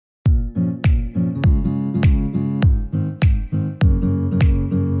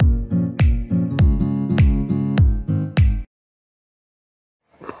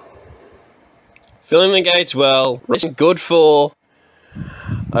Filling the gates well. Racing good for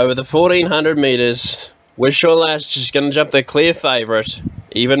over the 1400 metres. Wishaw Lass just going to jump the clear favourite.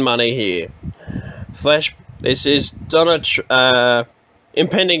 Even money here. Flash, this is Donna,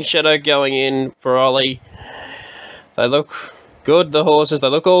 Impending Shadow going in for Ollie. They look good, the horses. They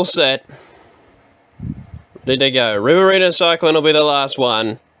look all set. Ready to go. Riverina Cyclone will be the last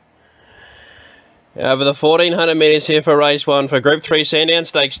one. Over the 1400 metres here for race 1 for Group 3 Sandown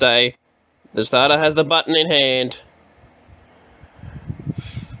Stakes Day. The starter has the button in hand.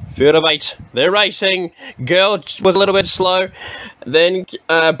 Field of 8. They're racing. Girl was a little bit slow. Then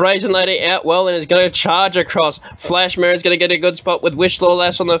Brazen Lady out well and is going to charge across. Flash Mirror is going to get a good spot with Wishlaw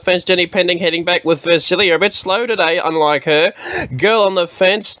Lass on the fence. Jenny Pending heading back with Versilia. A bit slow today, unlike her. Girl on the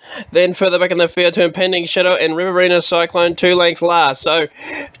fence. Then further back in the field to Impending Shadow and Riverina Cyclone 2 lengths last. So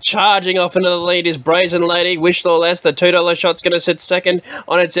charging off into the lead is Brazen Lady. Wishlaw Lass, the $2 shot's going to sit second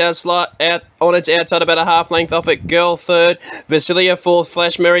on its outside about a half length off it. Girl third. Versilia fourth.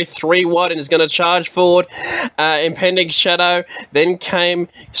 Flash Mary 3 wide and is going to charge forward. Impending Shadow. Then came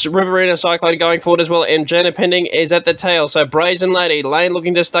Riverina Cyclone going forward as well, and Jenna Pending is at the tail. So Brazen Lady, Lane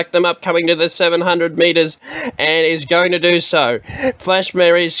looking to stack them up, coming to the 700 metres, and is going to do so. Flash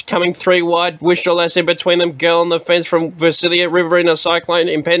Mary's coming 3 wide, Wishaw Lass in between them, Girl on the fence from Versilia, Riverina Cyclone,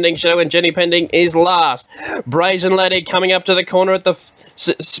 Impending Shadow, and Jenny Pending is last. Brazen Lady coming up to the corner at the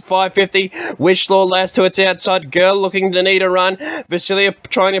 550, Wishlaw Lass to its outside, Girl looking to need a run, Versilia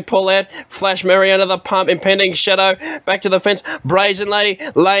trying to pull out, Flash Mary under the pump, Impending Shadow, back to the fence, Brazen Lady,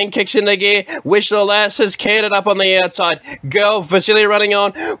 Lane kicks into gear, Wishlaw Lass has canned it up on the outside, Girl, Versilia running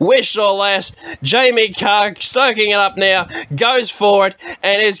on, Wishlaw Lass, Jamie Carr stoking it up now, goes for it,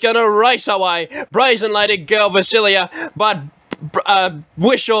 and is going to race away, Brazen Lady, Girl, Versilia, but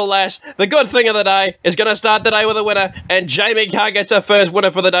Wishaw Lass, the good thing of the day, is going to start the day with a winner, and Jamie Carr gets her first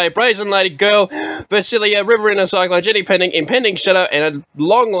winner for the day. Brazen Lady, Girl, Versilia, Riverina Cyclone, Jenny Pending, Impending Shadow, and at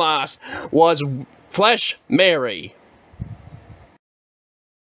long last was Flash Mary.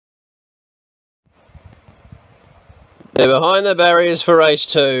 They're behind the barriers for race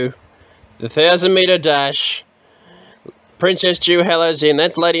 2. The 1000-metre dash. Princess Juhella's in.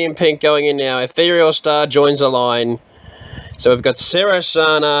 That's Lady in Pink going in now. Ethereal Star joins the line. So we've got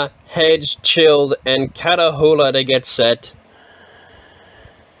Sarasana, Hedge, Chilled, and Catahoula to get set.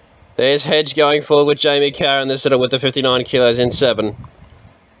 There's Hedge going forward with Jamie Carr in the setup with the 59 kilos in 7.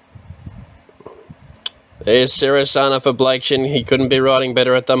 There's Sarasana for Blakeshin. He couldn't be riding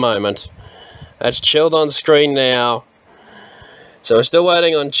better at the moment. That's Chilled on screen now. So we're still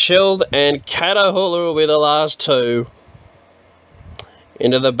waiting on Chilled, and Catahoula will be the last 2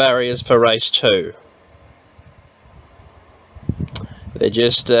 into the barriers for race 2. They're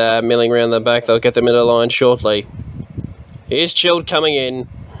just milling around the back. They'll get them in the line shortly. Here's Chilled coming in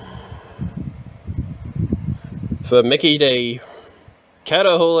for Mickey D.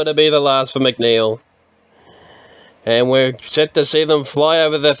 Catahoula to be the last for McNeil. And we're set to see them fly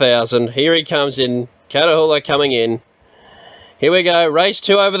over the 1000. Here he comes in. Catahoula coming in. Here we go. Race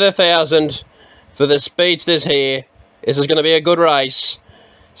 2 over the 1000 for the speedsters here. This is going to be a good race.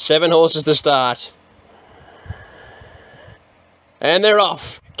 7 horses to start. And they're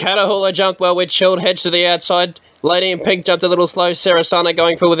off. Catahoula jumped well with Chilled, Hedge to the outside. Lady in Pink jumped a little slow. Sarasana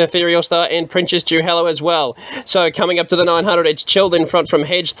going for with Ethereal Star and Princess Juhello as well. So coming up to the 900, it's Chilled in front from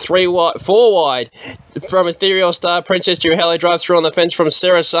Hedge, 4 wide. From Ethereal Star, Princess Juhello drives through on the fence from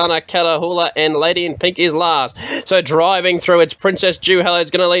Sarasana, Catahoula, and Lady in Pink is last. So driving through, it's Princess Juhello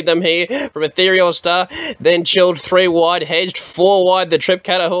is going to lead them here from Ethereal Star. Then Chilled, 3 wide. Hedged, 4 wide. The trip,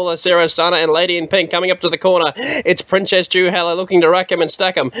 Catahoula, Sarasana, and Lady in Pink coming up to the corner. It's Princess Juhello looking to rack him and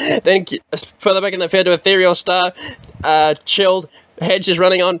stack him. Then further back in the field to Ethereal Star. Chilled, Hedge is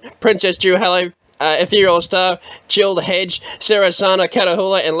running on, Princess Juhello, Ethereal Star, Chilled, Hedge, Sarasana,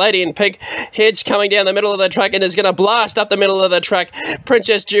 Catahoula, and Lady in Pink. Hedge coming down the middle of the track and is going to blast up the middle of the track.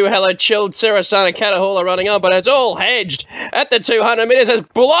 Princess Juhello, Chilled, Sarasana, Catahoula running on, but it's all Hedged at the 200 metres, has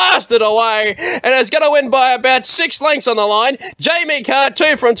blasted away, and is going to win by about 6 lengths on the line. Jamie Carr,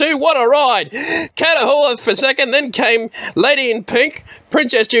 2 from 2, what a ride. Catahoula for second, then came Lady in Pink.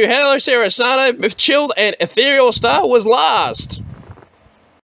 Princess Juhello, Sarasana, Chilled, and Ethereal Star was last.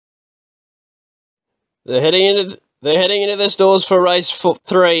 They're heading into the stores for race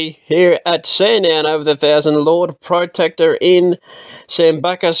 3 here at Sandown over the 1000. Lord Protector in. Sam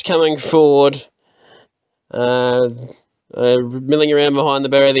Bacchus coming forward. Milling around behind the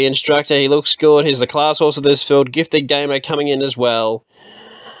barrier, the instructor. He looks good. He's the class horse of this field. Gifted Gamer coming in as well.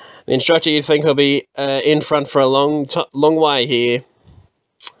 The instructor you'd think will be in front for a long way here.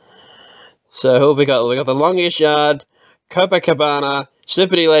 So who have we got? We got the longest yard. Copacabana,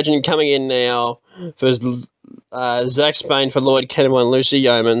 Slippity Legend coming in now for Zach Spain for Lloyd Kennemore and Lucy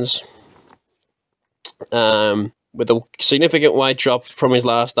Yeomans. With a significant weight drop from his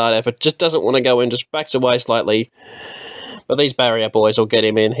last start effort. Just doesn't want to go in, just backs away slightly. But these barrier boys will get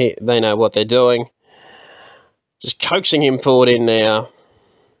him in. They know what they're doing. Just coaxing him forward in now.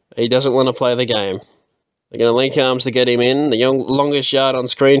 He doesn't want to play the game. They're going to link arms to get him in. The longest yard on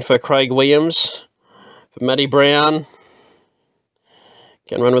screen for Craig Williams. For Matty Brown.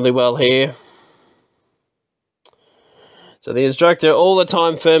 Can run really well here. So the instructor all the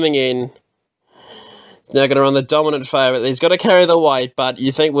time firming in. He's now going to run the dominant favourite. He's got to carry the weight, but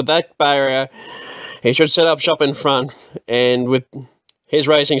you think with that barrier, he should set up shop in front. And with his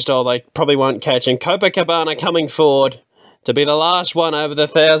racing style, they probably won't catch him. Copacabana coming forward to be the last one over the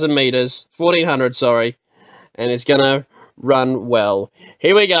 1,000 metres. 1,400, sorry. And it's going to run well.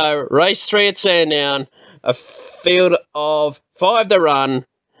 Here we go. Race 3 at Sandown. A field of 5 to run.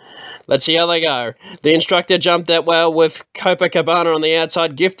 Let's see how they go. The instructor jumped that well with Copacabana on the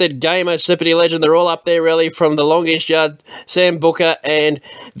outside. Gifted Gamer, Slippity Legend. They're all up there really from the longest yard, Sam Booker. And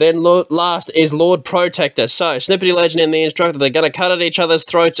then last is Lord Protector. So, Slippity Legend and the instructor, they're going to cut at each other's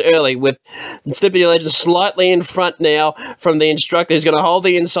throats early with Slippity Legend slightly in front now from the instructor. He's going to hold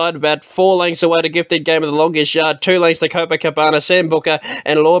the inside about 4 lengths away to Gifted Gamer, the longest yard. 2 lengths to Copacabana, Sam Booker,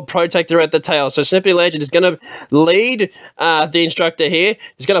 and Lord Protector at the tail. So, Slippity Legend is going to lead the instructor here.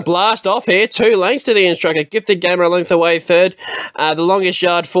 He's going to blast off here, 2 lengths to the instructor. Gifted Gamer a length away third. The longest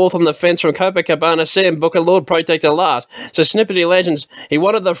yard fourth on the fence from Copacabana, Sam Booker, Lord Protector last. So Snippety Legends, he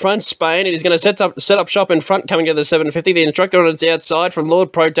wanted the front Spain, and he's going to set up shop in front coming to the 750. The instructor on its outside from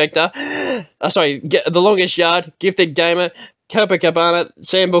Lord Protector. The longest yard, Gifted Gamer, Copacabana,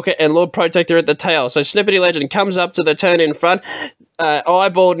 Sam Booker, and Lord Protector at the tail. So Snippety Legend comes up to the turn in front.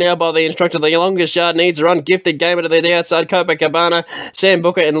 Eyeballed now by the instructor. The longest yard needs a run. Gifted Gamer to the outside. Copacabana, Sam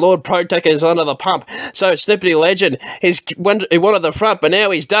Booker, and Lord Protector is onto the pump. So Snippety Legend, he wanted the front, but now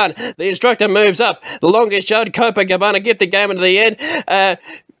he's done. The instructor moves up. The longest yard, Copacabana, Gifted Gamer to the end.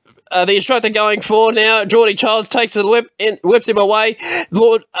 The instructor going forward now. Geordie Childs takes the whips him away.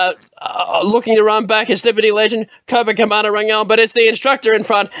 Lord looking to run back is Snippety Legend. Copacabana running on, but it's the instructor in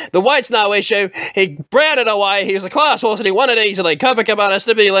front. The weight's no issue. He browned it away. He was a class horse and he won it easily. Copacabana,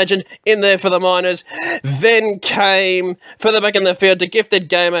 Snippety Legend in there for the minors. Then came further back in the field to Gifted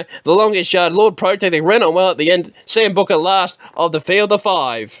Gamer. The longest yard, Lord Protector, ran on well at the end. Sam Booker last of the field of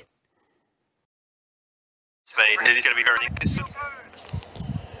 5. He's going to be very...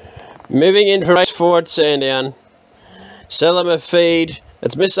 Moving in for race 4 at Sandown. Selim a feed.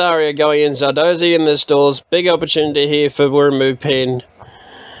 It's Miss Aria going in. Zardozi in the stalls. Big opportunity here for Wurmu Pin.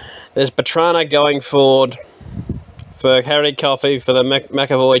 There's Patrana going forward for Harry Coffey for the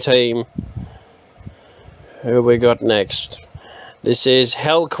McAvoy team. Who we got next? This is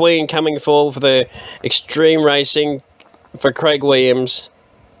Hell Queen coming forward for the Extreme Racing for Craig Williams.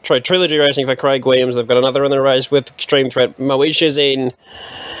 Trilogy Racing for Craig Williams. They've got another in the race with Extreme Threat. Moesha's in.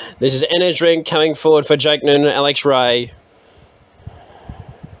 This is Energy Drink coming forward for Jake Noonan and Alex Ray.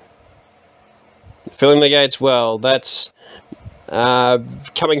 Filling the gates well. That's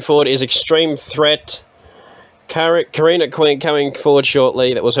coming forward is Extreme Threat. Karina Queen coming forward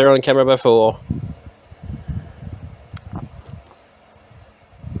shortly. That was her on camera before.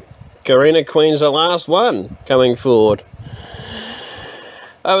 Karina Queen's the last one coming forward.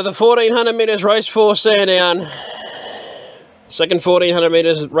 Over the 1,400 metres, race 4 Sandown. Second 1,400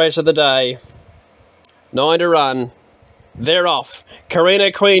 metres race of the day. 9 to run. They're off.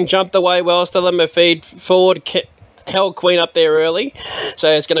 Karina Queen jumped away well. Still in my feed forward. Hell Queen up there early. So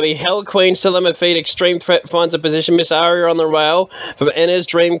it's going to be Hell Queen, still in my feed. Extreme Threat finds a position. Miss Aria on the rail. From Enna's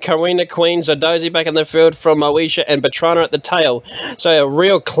Dream, Karina Queen, Zardozi back in the field from Moesha and Batrana at the tail. So a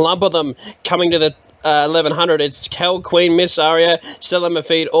real clump of them coming to the 1100. It's Hell Queen, Miss Aria, still in my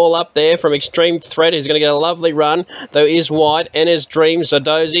feed, all up there from Extreme Threat. He's going to get a lovely run, though is wide. Enna's Dream,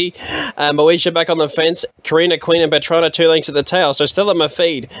 Zardozi, Moesha back on the fence. Karina Queen and Batrana 2 lengths at the tail. So still in my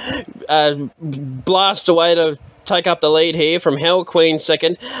feed. Blasts away to take up the lead here from Hell Queen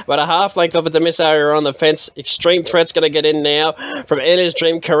second, but a half length off it to Miss Aria on the fence. Extreme Threat's going to get in now from Enna's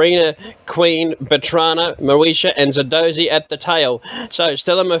Dream, Karina Queen, Batrana, Moesha and Zardozi at the tail. So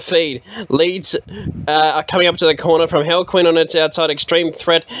still in my feed. Leads coming up to the corner from Hell Queen on its outside. Extreme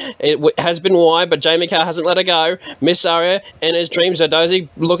Threat, it has been wide, but Jamie Carr hasn't let her go. Miss Aria, Enna's Dream, Zardozi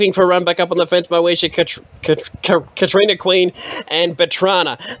looking for a run back up on the fence. Moesha, Katrina Queen and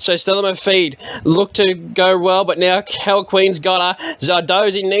Batrana. So still in my feed. Look to go well, but now. Hell Queen's got her.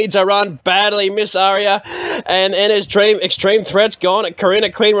 Zardozi needs a run badly. Miss Aria and Enna's Dream. Extreme Threat's gone. Karina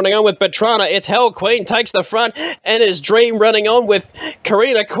Queen running on with Batrana. It's Hell Queen takes the front. Enna's Dream running on with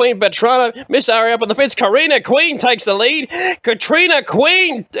Karina Queen. Batrana. Miss Aria up on the fence. Karina Queen takes the lead. Katrina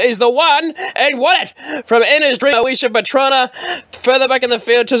Queen is the one. And what? From Enna's Dream, Alicia Batrana. Further back in the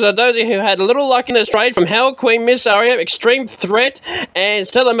field to Zardozi, who had a little luck in the straight. From Hell Queen, Miss Aria, Extreme Threat, and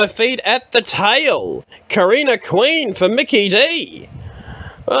Stella Mafeed at the tail. Karina Queen for Mickey D.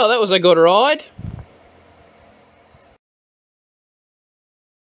 Well, that was a good ride.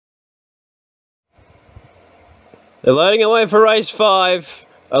 They're loading away for race 5.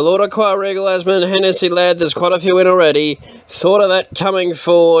 Alorda Qua Regal Asman, Hennessy Lad, there's quite a few in already. Thought of that coming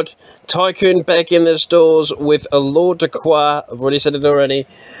forward. Tycoon back in the stalls with Alorda Qua, I've already said it already.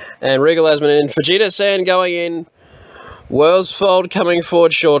 And Regal Asman and Fajita Sand going in. Worldsfold coming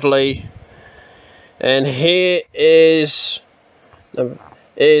forward shortly. And here is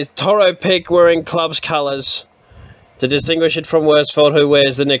Toro Peak wearing club's colours to distinguish it from Worldsfold, who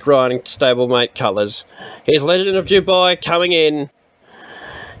wears the Nick Ryan stablemate colours. Here's Legend of Dubai coming in.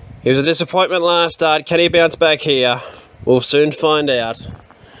 He was a disappointment last start. Can he bounce back here? We'll soon find out.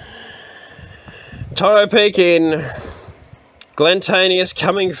 Toro Peak in. Glentanius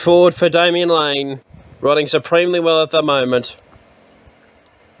coming forward for Damien Lane. Riding supremely well at the moment.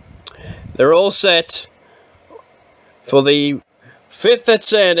 They're all set for the 5th at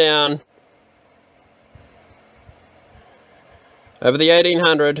Sandown. Over the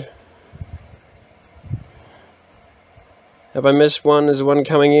 1800. Have I missed one? Is one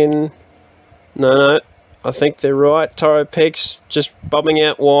coming in? No. I think they're right. Toro Peak's just bobbing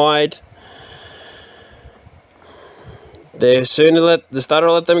out wide. They're soon to let the starter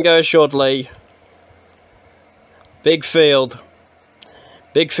will let them go shortly. Big field.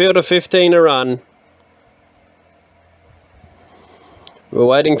 Big field of 15 to run. We're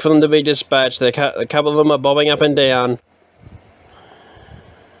waiting for them to be dispatched. A couple of them are bobbing up and down.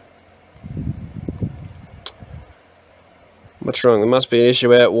 What's wrong? There must be an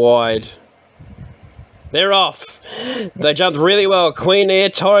issue out wide. They're off. They jumped really well. Queen Air,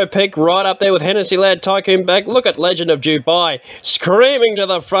 Toro Peak right up there with Hennessy Lad, Tycoon back. Look at Legend of Dubai screaming to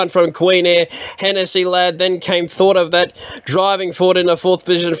the front from Queen Air. Hennessy Lad then came Thought of That, driving forward in a 4th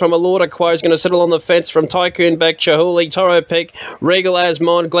position from Alorda Qua, is going to settle on the fence from Tycoon back, Chihuly, Toro Peak, Regal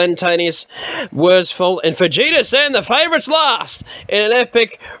Asmon, Glentanius, Worsful, and Fajita Sand, the favourites last in an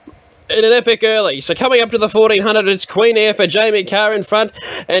epic early. So coming up to the 1400, it's Queen Air for Jamie Carr in front,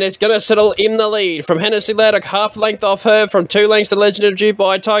 and it's going to settle in the lead. From Hennessy Lad, a half length off her, from 2 lengths to Legend of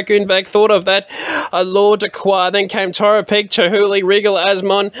Dubai, Tycoon back, Thought of That, Lord Qua, then came Toro Peak, Chihuly, Regal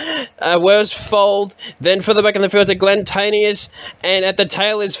Asmon, Worsfold, then further back in the field to Glentanius, and at the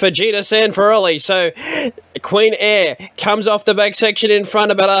tail is Fajita Sand for early. So Queen Air comes off the back section in front,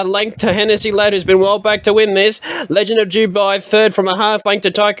 about a length to Hennessy Lad, who's been well back to win this. Legend of Dubai third, from a half length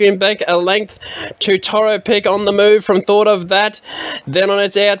to Tycoon back, a length to Toro Peak on the move from Thought of That. Then on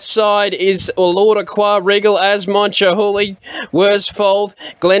its outside is Lord Qua, Regal Asmon, Chihuly, Worsfold.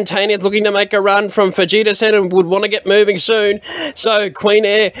 Glentanius looking to make a run from Fajita Sand and would want to get moving soon. So Queen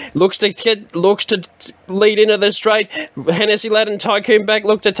Air looks to lead into the straight. Hennessy Lad and Tycoon back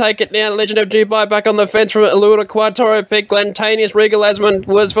look to take it now. Legend of Dubai back on the fence from Lord Qua, Toro Peak, Glentanius, Regal Asmon,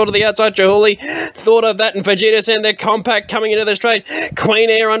 Worsfold to the outside, Chihuly. Thought of That and Fajita Sand, they're compact coming into the straight. Queen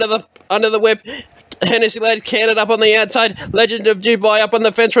Air under the whip. Hennessy Lad canted up on the outside. Legend of Dubai up on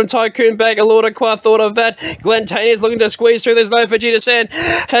the fence from Tycoon back. Alorda Qua, Thought of That. Glentanius looking to squeeze through. There's no Fajita Sand.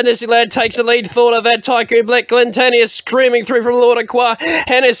 Hennessy Lad takes the lead. Thought of That. Tycoon black. Glentanius screaming through from Alorda Qua.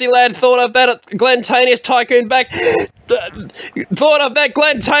 Hennessy Lad. Thought of That. Glentanius. Tycoon back. Thought of That.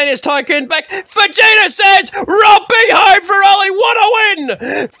 Glentanius. Tycoon back. Fajita Sand's romping home for Ollie. What a win!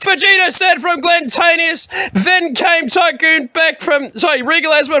 Fajita Sand from Glentanius. Then came Tycoon back from... Sorry,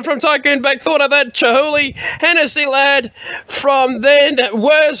 Regal Asmon from Tycoon back. Thought of That. Chihuly, Hennessy Lad, from then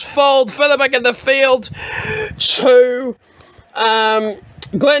Worsfold, further back in the field to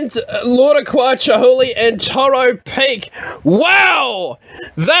Lord Qua, Chihuly, and Toro Peak. Wow!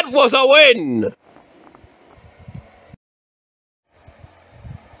 That was a win!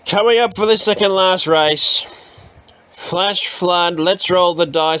 Coming up for the second last race, Flash Flood, Let's Roll the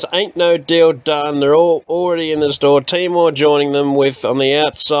Dice, Ain't No Deal Done. They're all already in the store. Timor joining them with on the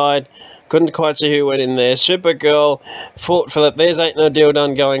outside. Couldn't quite see who went in there. Supergirl fought for that. There's Ain't No Deal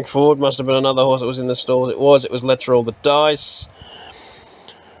Done going forward. Must have been another horse that was in the stalls. It was Let's Roll the Dice.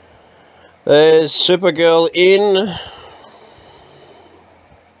 There's Supergirl in.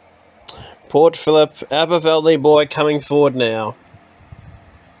 Port Phillip, Aberfeldy Boy coming forward now.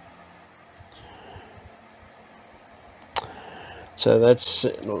 So that's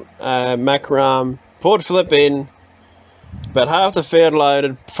Macram. Port Phillip in. About half the field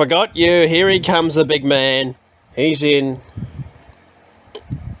loaded. Forgot You. Here he comes, the big man. He's in.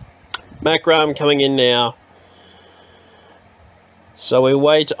 Macram coming in now. So we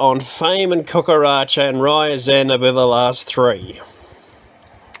wait on Fame and Kukaracha and Ryazan to be the last three.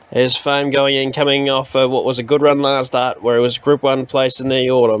 There's Fame going in, coming off what was a good run last start, where it was Group 1 placed in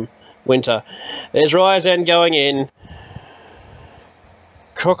the winter. There's Ryazan going in.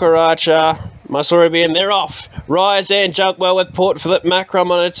 Kukaracha, Muscle they're off. Ryazan jumped well with Port Phillip. Macram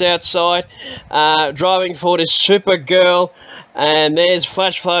on its outside. Driving forward is Supergirl. And there's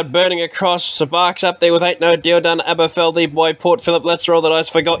Flash Flood burning across. Sabark's up there with Ain't No Deal Done. Aberfeldy Boy, Port Phillip, Let's Roll the Dice.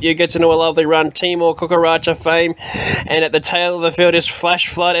 Forgot You gets into a lovely run. Timor, Kukaracha, Fame. And at the tail of the field is Flash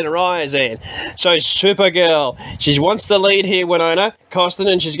Flood and Ryazan. So Supergirl, she wants the lead here, Winona Costin,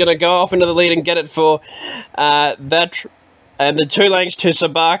 and she's going to go off into the lead and get it for that. And the 2 lengths to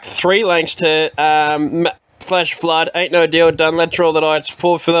Sabark, 3 lengths to Flash Flood, Ain't No Deal Done, Let's Roll the Dice,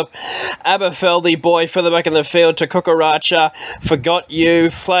 Port Phillip, Aberfeldy Boy further back in the field to Kukaracha, Forgot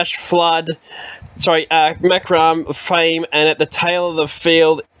You, Flash Flood, Macram, Fame, and at the tail of the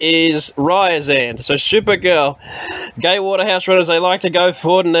field is Ryazan. So Supergirl, Gay Waterhouse runners, they like to go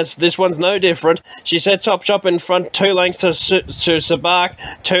forward, and this one's no different. She set Top Shop in front, 2 lengths to Sabark,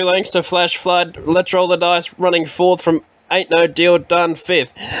 2 lengths to Flash Flood, Let's Roll the Dice running 4th from Ain't No Deal Done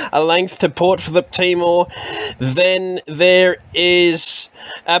 5th. A length to Port Phillip Timor. Then there is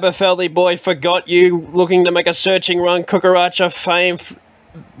Aberfeldy Boy, Forgot You, looking to make a searching run. Kukaracha, Fame,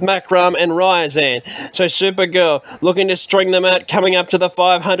 Macram and Ryazan. So Supergirl looking to string them out, coming up to the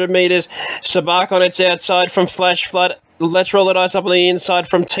 500 metres. Sabark on its outside from Flash Flood. Let's Roll the Dice up on the inside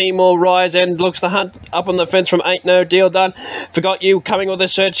from Timor. Ryazan looks to hunt up on the fence from Ain't No Deal Done. Forgot You coming with a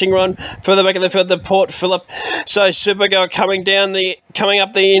searching run. Further back in the field, the Port Phillip. So Supergirl coming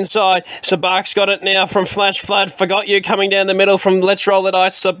up the inside. Sabark's got it now from Flash Flood. Forgot You coming down the middle from Let's Roll the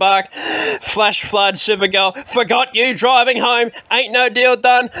Dice. Sabark, Flash Flood, Supergirl. Forgot You driving home. Ain't No Deal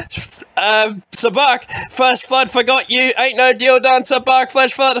Done. Sabark, Flash Flood, Forgot You. Ain't No Deal Done. Sabark,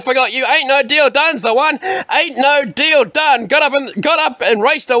 Flash Flood, Forgot You. Ain't No Deal Done's the one. Ain't No Deal Done. Got up and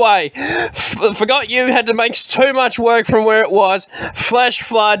raced away. Forgot You had to make too much work from where it was. Flash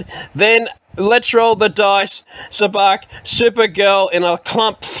Flood, then Let's Roll the Dice. Sabark, Supergirl in a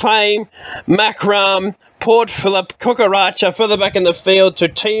clump. Fame, Macram, Port Phillip, Kukaracha further back in the field to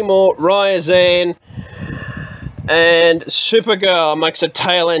Timor, Ryazan, and Supergirl makes the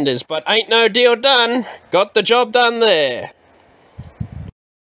tail enders, but Ain't No Deal Done. Got the job done there.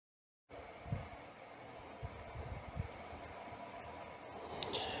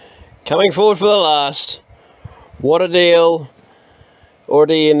 Coming forward for the last. What a Deal.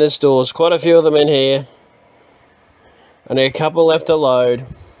 Already in the stores. Quite a few of them in here. Only a couple left to load.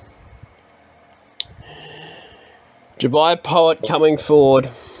 Dubai Poet coming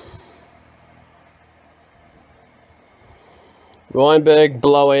forward. Reinberg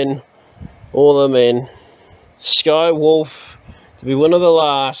blowing. All of them in. Sky Wolf to be one of the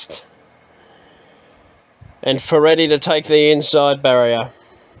last. And Ferretti to take the inside barrier.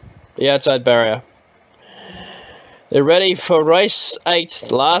 The outside barrier. They're ready for race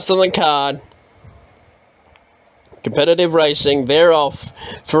 8, last on the card. Competitive racing, they're off.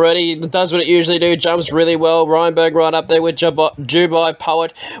 Ferretti does what it usually do, jumps really well. Reinberg right up there with Dubai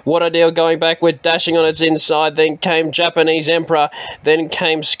Poet. What a Deal going back with dashing on its inside. Then came Japanese Emperor. Then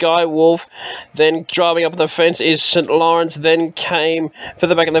came Sky Wolf. Then driving up the fence is St. Lawrence. Then came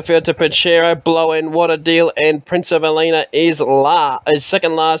further back in the field to Pachero, Blow-In, What a Deal. And Prince of Elena is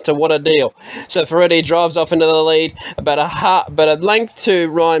second last to What a Deal. So Ferretti drives off into the lead. About a length to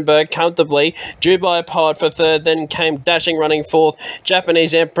Reinberg comfortably. Dubai Poet for third. Then came dashing running fourth,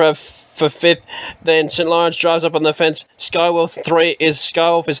 Japanese Emperor for fifth, then St. Lawrence drives up on the fence.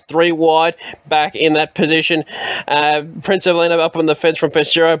 Skywolf is 3 wide back in that position. Prince of Elena up on the fence from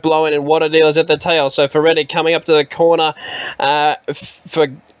Pachero, Blow-In, and What a Deal is at the tail. So Ferretti coming up to the corner for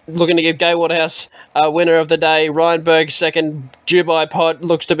looking to give Gay Waterhouse winner of the day. Reinberg second. Dubai Pod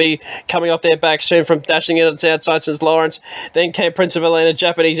looks to be coming off their back soon from dashing in its outside St. Lawrence. Then came Prince of Elena,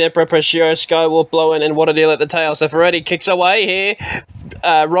 Japanese Emperor, Pachero, Skywolf, Blow-In, and What a Deal at the tail. So Ferretti kicks away here.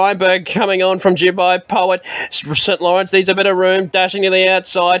 Reinberg coming on from Dubai Poet. St. Lawrence needs a bit of room, dashing to the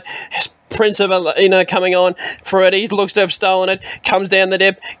outside. Prince of Alina coming on. Ferretti looks to have stolen it. Comes down the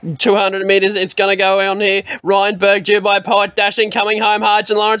dip. 200 metres. It's going to go on here. Reinberg, due by Poet, dashing, coming home hard.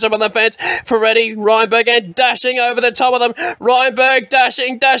 St. Lawrence up on the fence. Ferretti, Reinberg, and dashing over the top of them. Reinberg,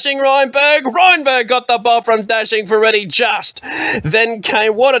 dashing, Reinberg. Reinberg got the ball from dashing Ferretti just. Then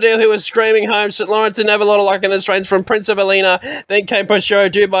came What a Deal, who was screaming home. St. Lawrence didn't have a lot of luck in the straights from Prince of Alina. Then came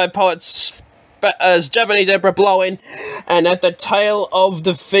Pashiro, due by Poet, as Japanese Emperor blowing, and at the tail of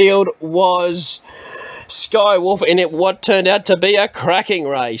the field was Skywolf in it, what turned out to be a cracking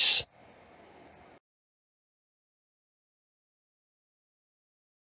race.